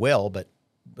 maybe they will, but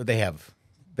they have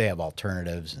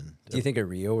alternatives. And do you think a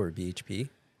Rio or BHP?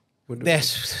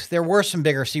 There were some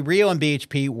bigger. See, Rio and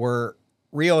BHP were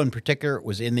Rio in particular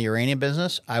was in the uranium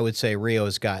business. I would say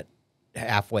Rio's got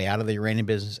halfway out of the uranium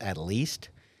business at least,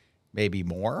 maybe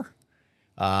more.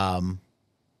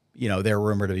 They're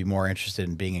rumored to be more interested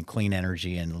in being in clean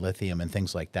energy and lithium and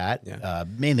things like that. Yeah.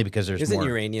 Mainly because there's Isn't more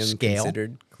uranium scale.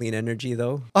 Considered clean energy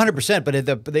though? 100%. But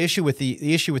the issue with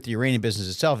the uranium business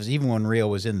itself is even when Rio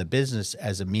was in the business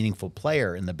as a meaningful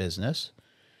player in the business,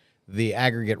 the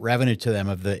aggregate revenue to them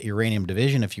of the uranium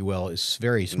division, if you will, is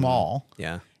very small.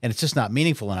 Yeah. And it's just not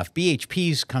meaningful enough.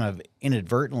 BHP's kind of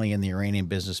inadvertently in the uranium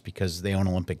business because they own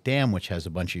Olympic Dam, which has a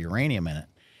bunch of uranium in it.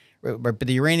 But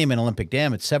the uranium in Olympic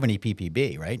Dam, it's 70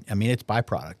 ppb, right? I mean, it's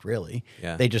byproduct, really.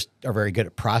 Yeah. They just are very good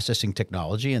at processing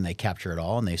technology, and they capture it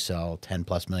all, and they sell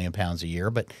 10+ million pounds a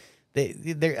year. But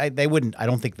they wouldn't. I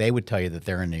don't think they would tell you that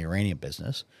they're in the uranium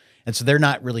business, and so they're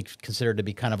not really considered to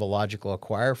be kind of a logical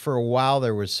acquirer. For a while,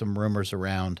 there was some rumors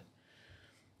around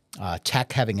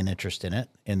Teck having an interest in it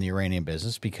in the uranium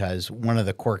business because one of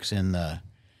the quirks in the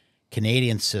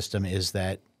Canadian system is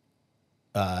that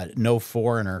no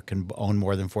foreigner can own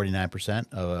more than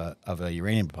 49% of a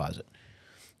uranium deposit.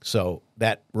 So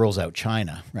that rules out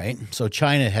China, right? So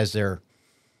China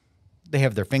they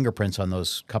have their fingerprints on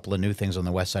those couple of new things on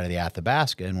the west side of the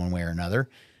Athabasca in one way or another,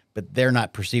 but they're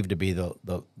not perceived to be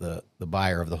the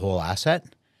buyer of the whole asset,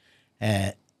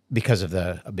 because of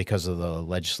the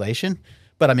legislation.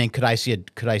 But I mean, could I see a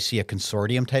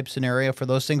consortium type scenario for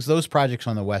those things? Those projects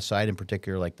on the west side, in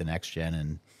particular, like the NextGen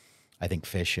and I think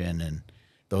Fission and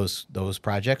those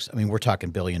projects. I mean, we're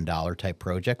talking $1 billion type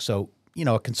projects. So, a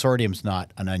consortium's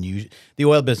not an unusual. The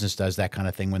oil business does that kind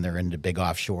of thing when they're into big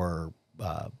offshore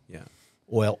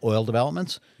oil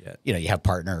developments. Yeah. You have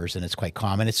partners, and it's quite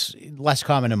common. It's less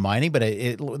common in mining, but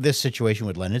this situation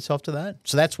would lend itself to that.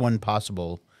 So that's one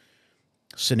possible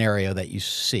scenario that you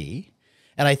see.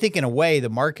 And I think in a way the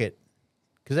market,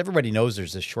 because everybody knows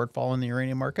there's this shortfall in the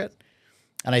uranium market,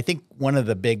 and I think one of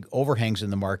the big overhangs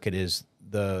in the market is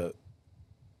the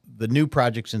new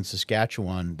projects in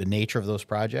Saskatchewan, the nature of those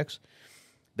projects,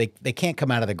 they can't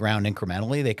come out of the ground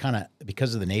incrementally. They kind of,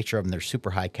 because of the nature of them, they're super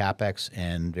high capex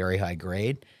and very high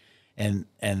grade. And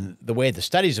the way the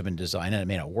studies have been designed, and it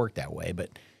may not work that way, but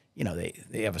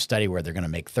they have a study where they're going to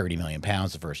make 30 million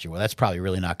pounds the first year. Well, that's probably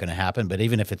really not going to happen. But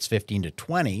even if it's 15 to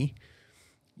 20,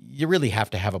 you really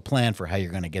have to have a plan for how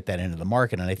you're going to get that into the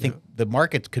market. And I think the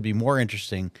market could be more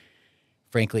interesting,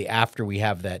 frankly, after we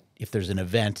have that. If there's an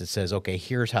event that says, okay,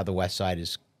 here's how the west side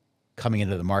is coming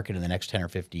into the market in the next 10 or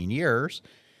 15 years,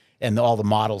 and all the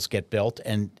models get built,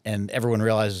 and everyone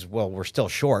realizes, well, we're still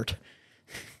short.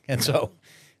 And so,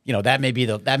 that may be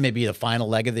the final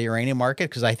leg of the uranium market,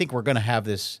 because I think we're going to have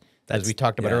this, as we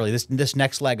talked about earlier, this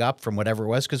next leg up from whatever it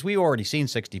was, because we've already seen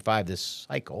 65 this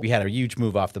cycle. We had a huge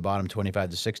move off the bottom, 25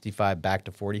 to 65, back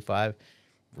to 45.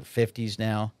 We're 50s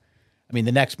now. I mean,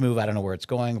 the next move, I don't know where it's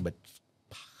going, but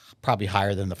probably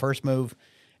higher than the first move.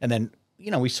 And then,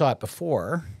 we saw it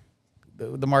before.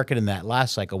 The market in that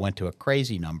last cycle went to a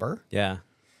crazy number. Yeah.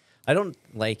 I don't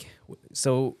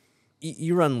so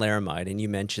you run Laramide, and you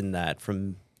mentioned that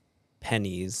from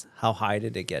pennies. How high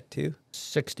did it get to?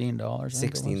 $16.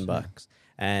 $16. Yeah.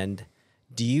 And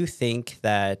do you think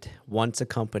that once a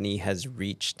company has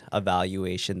reached a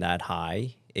valuation that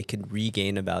high, it could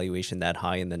regain a valuation that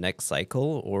high in the next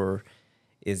cycle, or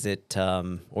is it,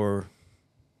 or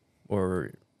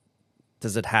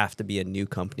does it have to be a new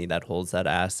company that holds that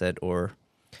asset, or,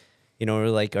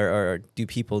 or do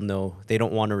people know they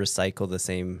don't want to recycle the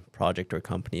same project or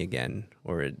company again,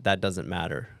 or that doesn't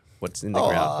matter what's in the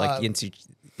ground? Like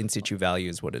in situ value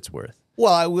is what it's worth.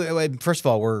 Well, first of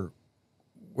all, we're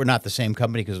not the same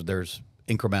company because there's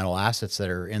incremental assets that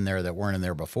are in there that weren't in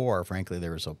there before. Frankly,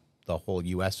 the whole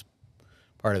U.S.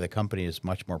 part of the company is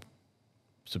much more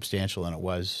substantial than it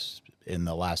was in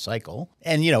the last cycle.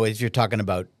 And, if you're talking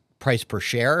about price per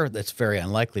share, that's very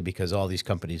unlikely because all these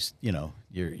companies,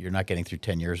 you're not getting through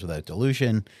 10 years without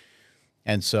dilution.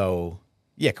 And so,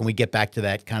 can we get back to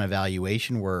that kind of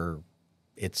valuation where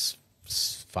it's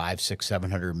 500, 600,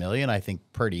 700 million? I think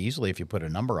pretty easily if you put a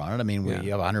number on it. I mean,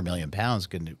 you have 100 million pounds.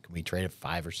 Can we trade at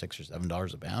 $5 or $6 or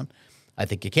 $7 a pound? I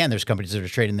think you can. There's companies that are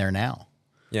trading there now.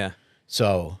 Yeah.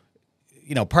 So,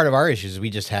 part of our issue is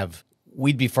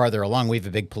we'd be farther along. We have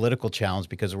a big political challenge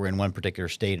because we're in one particular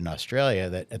state in Australia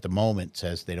that at the moment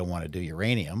says they don't want to do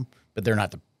uranium, but they're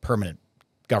not the permanent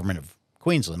government of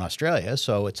Queensland, Australia.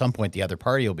 So at some point the other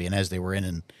party will be, and as they were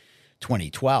in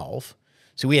 2012.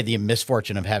 So we had the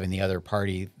misfortune of having the other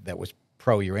party that was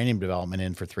pro-uranium development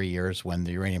in for 3 years when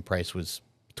the uranium price was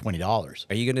 $20.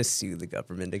 Are you going to sue the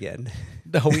government again?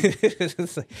 No.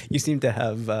 You seem to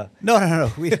have... No. I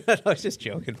was just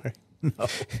joking. No.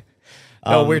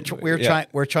 No, we're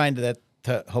trying to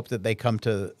hope that they come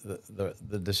to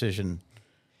the decision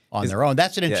on their own.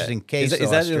 That's an interesting case.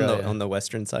 Is that on the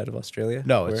western side of Australia?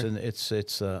 No,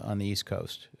 it's on the east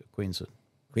coast, Queensland.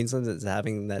 Queensland is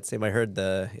having that same. I heard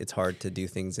it's hard to do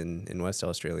things in West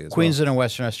Australia as Queensland and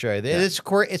Western Australia. Yeah.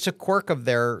 It's a quirk of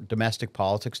their domestic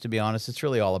politics, to be honest. It's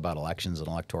really all about elections and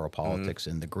electoral politics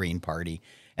and the Green Party,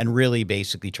 and really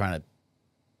basically trying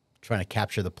to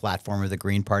capture the platform of the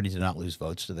Green Party to not lose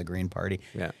votes to the Green Party.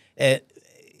 Yeah.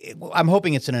 I'm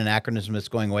hoping it's an anachronism that's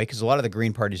going away because a lot of the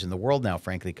Green parties in the world now,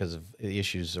 frankly, because of the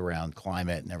issues around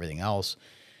climate and everything else,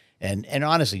 and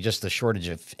honestly, just the shortage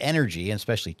of energy, and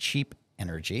especially cheap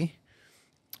energy,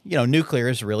 nuclear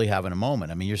is really having a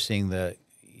moment. I mean, you're seeing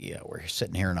we're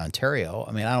sitting here in Ontario.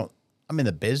 I mean, I'm in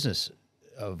the business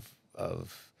of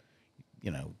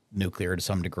nuclear to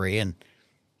some degree, and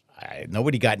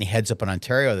nobody got any heads up in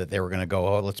Ontario that they were going to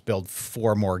go, let's build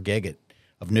 4 more gig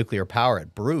of nuclear power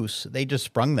at Bruce. They just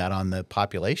sprung that on the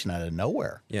population out of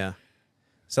nowhere. Yeah.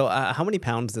 So how many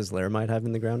pounds does Laramide have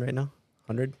in the ground right now?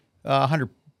 100? 100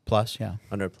 plus, yeah.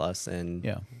 100 plus. And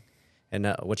yeah.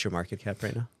 And what's your market cap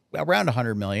right now? Around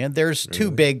 100 million. There's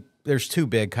two big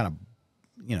kind of,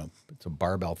 it's a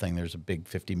barbell thing. There's a big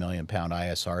 50 million pound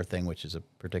ISR thing, which is a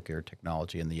particular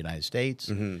technology in the United States.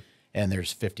 Mm-hmm. And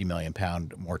there's 50 million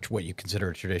pound, more what you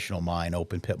consider a traditional mine,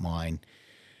 open pit mine,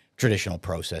 traditional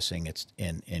processing. It's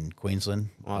in Queensland,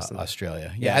 awesome.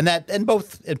 Australia. Yeah. And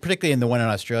particularly in the one in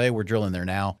Australia, we're drilling there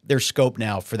now. There's scope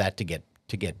now for that to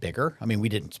get bigger. I mean, we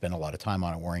didn't spend a lot of time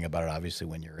on it, worrying about it, obviously,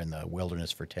 when you're in the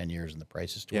wilderness for 10 years and the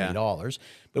price is $20. Yeah.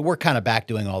 But we're kind of back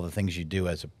doing all the things you do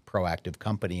as a proactive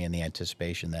company in the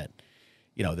anticipation that,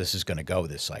 this is going to go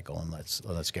this cycle, and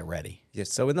let's get ready. Yeah.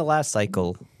 So in the last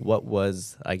cycle, what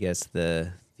was, I guess,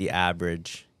 the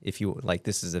average, if you like,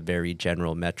 this is a very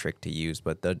general metric to use,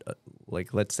 but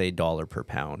let's say dollar per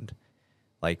pound.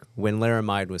 Like when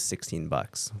Laramide was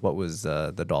 $16, what was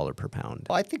the dollar per pound?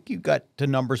 Well, I think you got to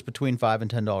numbers between $5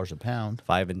 and $10 a pound.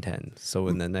 5 and 10. So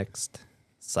in the next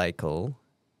cycle,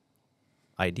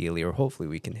 ideally, or hopefully,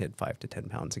 we can hit 5 to 10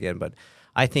 pounds again. But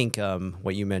I think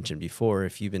what you mentioned before,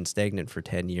 if you've been stagnant for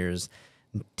 10 years,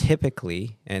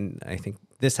 typically, and I think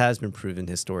this has been proven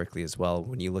historically as well,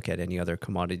 when you look at any other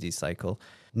commodity cycle,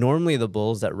 normally the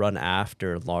bulls that run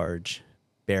after large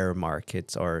bear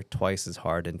markets are twice as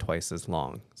hard and twice as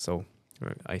long. So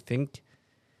I think,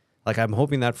 I'm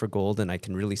hoping that for gold, and I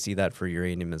can really see that for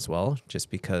uranium as well, just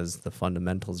because the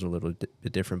fundamentals are a little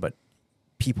bit different, but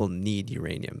people need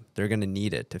uranium. They're going to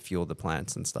need it to fuel the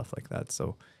plants and stuff like that.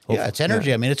 So yeah, it's energy.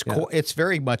 Yeah. I mean, it's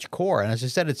very much core. And as I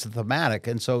said, it's thematic.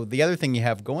 And so the other thing you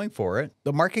have going for it,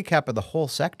 the market cap of the whole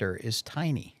sector is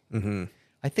tiny. Mm-hmm.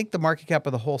 I think the market cap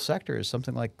of the whole sector is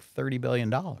something like $30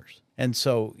 billion. And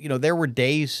so, there were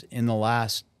days in the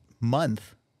last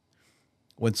month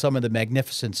when some of the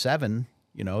Magnificent Seven,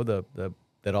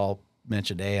 that all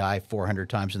mentioned AI 400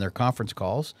 times in their conference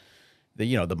calls, the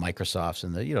Microsofts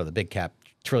and the big cap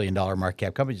trillion-dollar market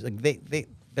cap companies, like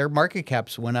their market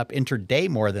caps went up intraday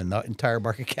more than the entire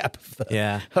market cap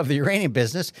of the uranium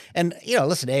business. And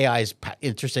listen, AI is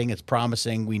interesting, it's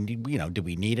promising. We need, do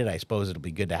we need it? I suppose it'll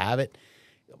be good to have it.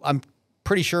 I'm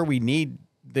pretty sure we need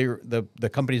the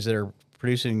companies that are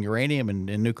producing uranium and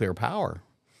nuclear power.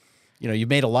 You've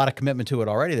made a lot of commitment to it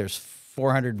already. There's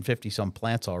 450 some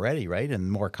plants already, right,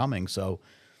 and more coming. So,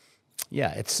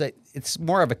 yeah, it's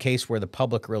more of a case where the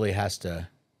public really has to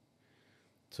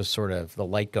sort of, the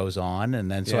light goes on,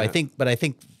 and then I think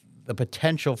the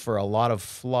potential for a lot of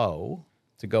flow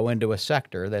to go into a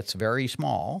sector that's very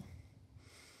small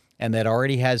and that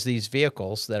already has these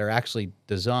vehicles that are actually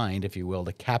designed, if you will,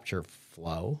 to capture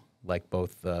flow, like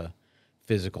both the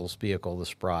physicals vehicle, the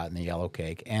Sprott and the Yellow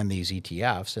Cake, and these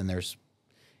ETFs. And there's,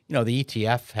 the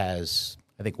ETF has,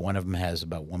 I think one of them has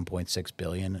about 1.6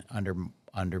 billion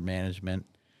under management.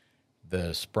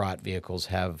 The Sprott vehicles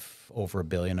have over $1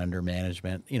 billion under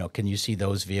management. Can you see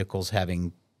those vehicles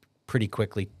having pretty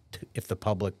quickly, if the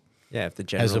public if the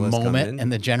has a moment come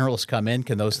and the generalists come in,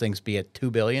 can those things be at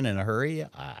 $2 billion in a hurry?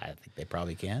 I think they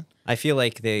probably can. I feel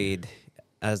like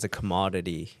as a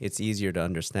commodity, it's easier to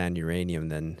understand uranium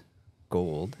than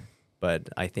gold. But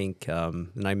I think,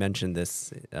 and I mentioned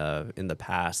this in the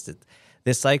past,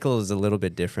 this cycle is a little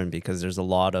bit different because there's a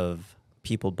lot of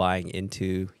people buying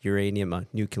into uranium,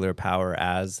 nuclear power,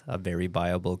 as a very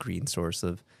viable green source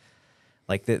of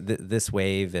like this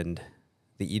wave, and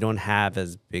that you don't have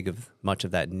as big of much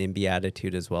of that NIMBY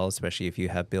attitude as well, especially if you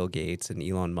have Bill Gates and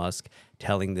Elon Musk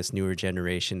telling this newer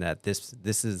generation that this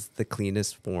is the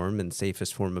cleanest form and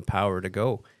safest form of power to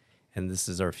go, and this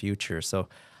is our future. So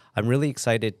I'm really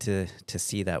excited to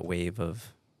see that wave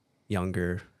of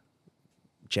younger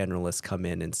generalists come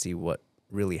in and see what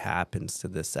really happens to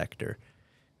this sector.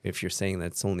 If you're saying that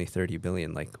it's only 30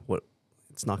 billion, like what,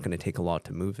 it's not going to take a lot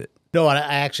to move it. No, and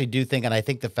I actually do think, and I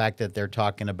think the fact that they're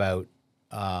talking about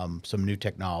some new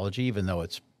technology, even though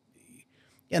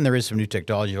and there is some new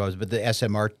technology, but the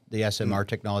SMR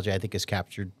technology, I think, has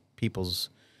captured people's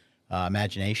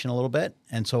imagination a little bit.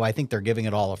 And so I think they're giving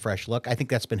it all a fresh look. I think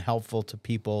that's been helpful to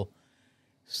people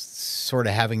sort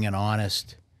of having an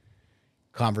honest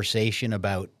conversation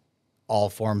about all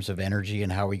forms of energy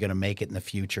and how are we going to make it in the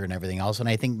future and everything else. And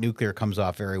I think nuclear comes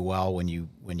off very well when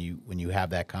you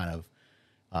have that kind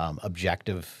of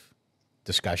objective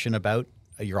discussion about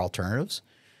your alternatives.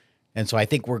 And so I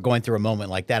think we're going through a moment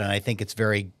like that, and I think it's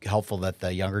very helpful that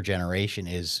the younger generation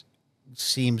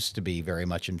seems to be very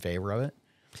much in favor of it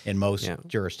in most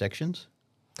jurisdictions.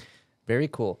 Very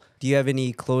cool. Do you have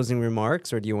any closing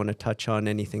remarks, or do you want to touch on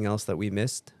anything else that we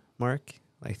missed, Mark?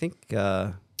 I think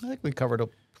we covered a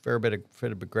fair bit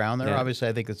of ground there. Yeah. Obviously,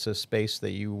 I think it's a space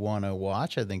that you want to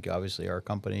watch. I think obviously our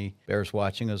company bears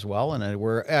watching as well, and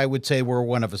I would say we're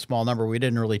one of a small number. We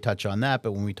didn't really touch on that,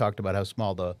 but when we talked about how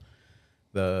small the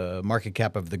market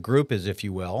cap of the group is, if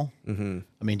you will,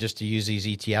 I mean, just to use these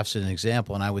ETFs as an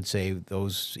example, and I would say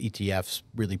those ETFs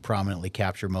really prominently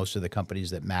capture most of the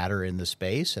companies that matter in the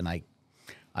space, and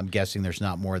I'm guessing there's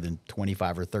not more than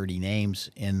 25 or 30 names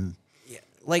in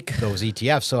like those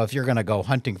ETFs. So if you're going to go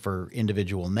hunting for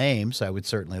individual names, that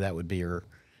would be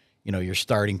your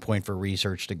starting point for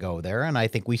research to go there. And I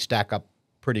think we stack up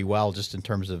pretty well just in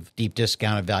terms of deep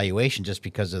discounted valuation, just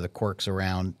because of the quirks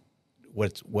around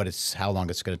how long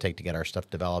it's going to take to get our stuff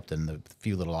developed and the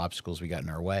few little obstacles we got in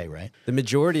our way, right? The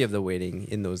majority of the weighting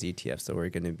in those ETFs, though, are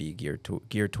going to be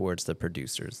geared towards the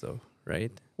producers, though,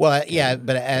 right? Well, yeah,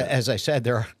 but as I said,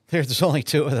 there's only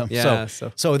two of them. Yeah,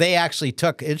 so they actually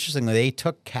took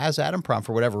Kazatomprom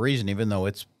for whatever reason, even though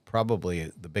it's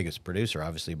probably the biggest producer,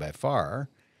 obviously by far.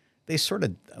 They sort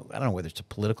of, I don't know whether it's a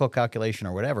political calculation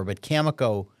or whatever, but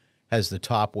Cameco has the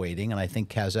top weighting, and I think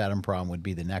Kazatomprom would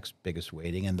be the next biggest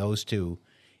weighting. And those two,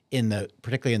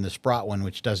 particularly in the Sprott one,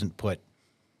 which doesn't put,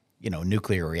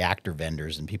 nuclear reactor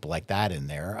vendors and people like that in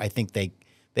there, I think they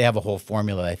have a whole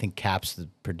formula that I think caps the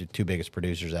two biggest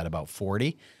producers at about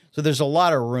 40. So there's a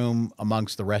lot of room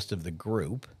amongst the rest of the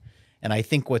group. And I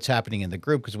think what's happening in the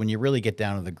group, because when you really get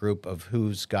down to the group of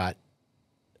who's got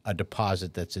a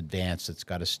deposit that's advanced, that's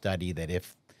got a study that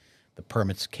if the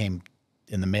permits came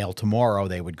in the mail tomorrow,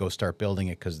 they would go start building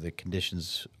it because the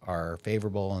conditions are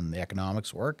favorable and the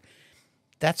economics work.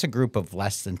 That's a group of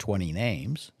less than 20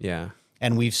 names. Yeah.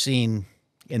 And we've seen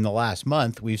in the last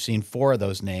month, 4 of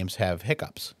those names have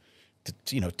hiccups.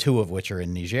 two of which are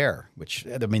in Niger, which,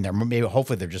 I mean,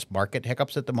 hopefully they're just market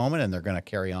hiccups at the moment and they're going to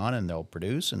carry on and they'll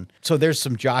produce. And so there's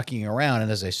some jockeying around.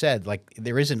 And as I said, like,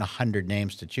 there isn't 100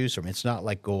 names to choose from. It's not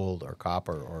like gold or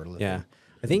copper or lithium. Yeah.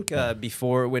 I think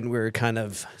before, when we were kind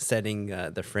of setting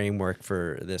the framework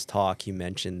for this talk, you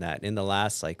mentioned that in the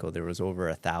last cycle, there was over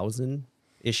 1,000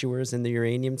 issuers in the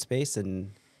uranium space.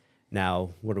 And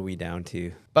now what are we down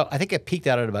to? But I think it peaked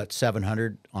out at about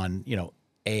 700 on,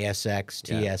 ASX,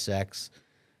 TSX,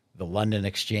 the London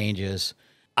exchanges.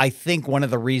 I think one of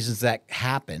the reasons that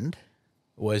happened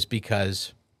was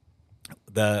because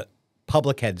the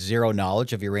public had zero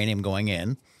knowledge of uranium going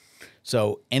in.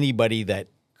 So anybody that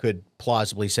could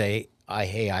plausibly say,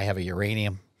 hey, I have a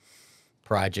uranium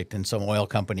project, and some oil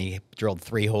company drilled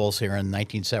 3 holes here in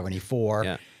 1974.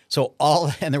 Yeah. So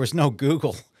and there was no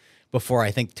Google before,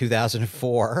 I think,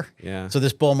 2004. Yeah. So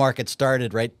this bull market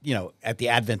started right, at the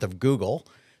advent of Google.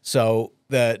 So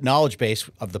the knowledge base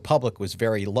of the public was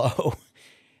very low,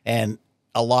 and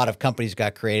a lot of companies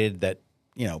got created that,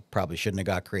 probably shouldn't have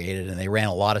got created, and they ran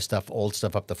a lot of old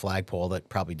stuff up the flagpole that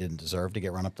probably didn't deserve to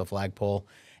get run up the flagpole.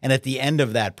 And at the end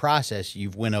of that process,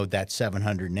 you've winnowed that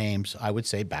 700 names, I would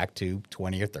say, back to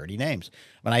 20 or 30 names.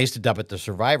 When I used to dub it the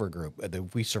survivor group,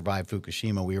 if we survived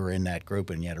Fukushima, we were in that group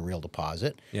and you had a real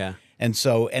deposit. Yeah. And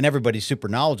everybody's super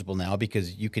knowledgeable now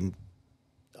because you can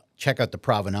check out the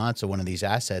provenance of one of these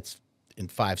assets in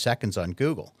 5 seconds on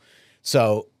Google.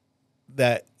 So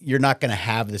that you're not going to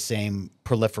have the same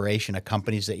proliferation of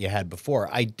companies that you had before.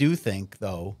 I do think,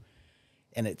 though,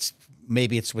 and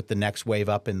maybe it's with the next wave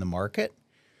up in the market,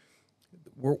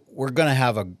 we're going to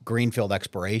have a greenfield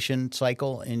exploration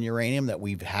cycle in uranium that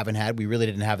we haven't had. We really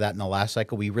didn't have that in the last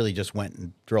cycle. We really just went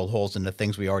and drilled holes into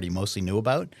things we already mostly knew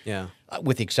about,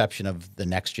 with the exception of the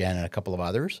next gen and a couple of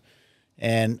others.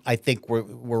 And I think we're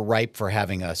ripe for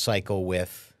having a cycle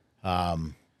with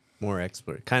more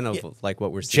kind of like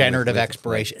what we're seeing generative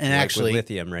exploration, and actually with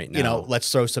lithium right now.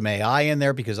 Let's throw some AI in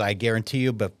there, because I guarantee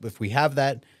you, but if we have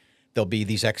that, there'll be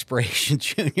these exploration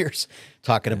juniors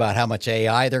talking about how much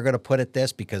AI they're going to put at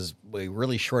this because we're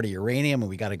really short of uranium and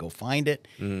we got to go find it.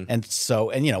 And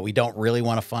so, we don't really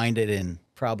want to find it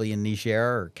probably in Niger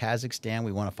or Kazakhstan.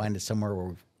 We want to find it somewhere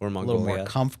where we're a little more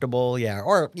comfortable. Yeah.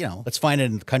 Or, let's find it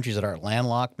in countries that aren't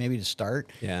landlocked maybe to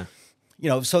start. Yeah.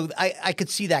 So I could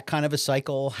see that kind of a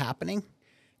cycle happening.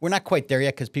 We're not quite there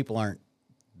yet because people aren't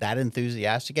that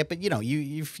enthusiastic yet, but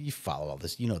you follow all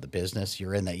this, the business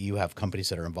you're in, that you have companies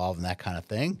that are involved in that kind of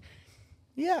thing.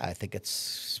 Yeah, I think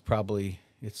it's probably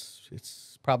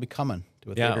coming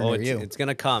to a theater near you. It's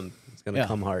gonna come. It's gonna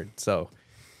come hard. So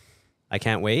I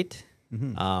can't wait.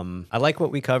 I like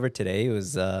what we covered today. It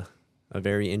was a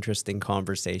very interesting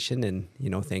conversation, and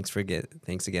thanks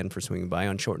again for swinging by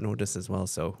on short notice as well.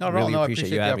 So I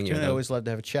appreciate you having me. I always love to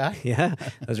have a chat. Yeah,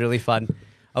 it was really fun.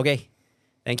 Okay.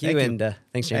 Thank you. And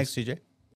thanks, James. Thanks, CJ.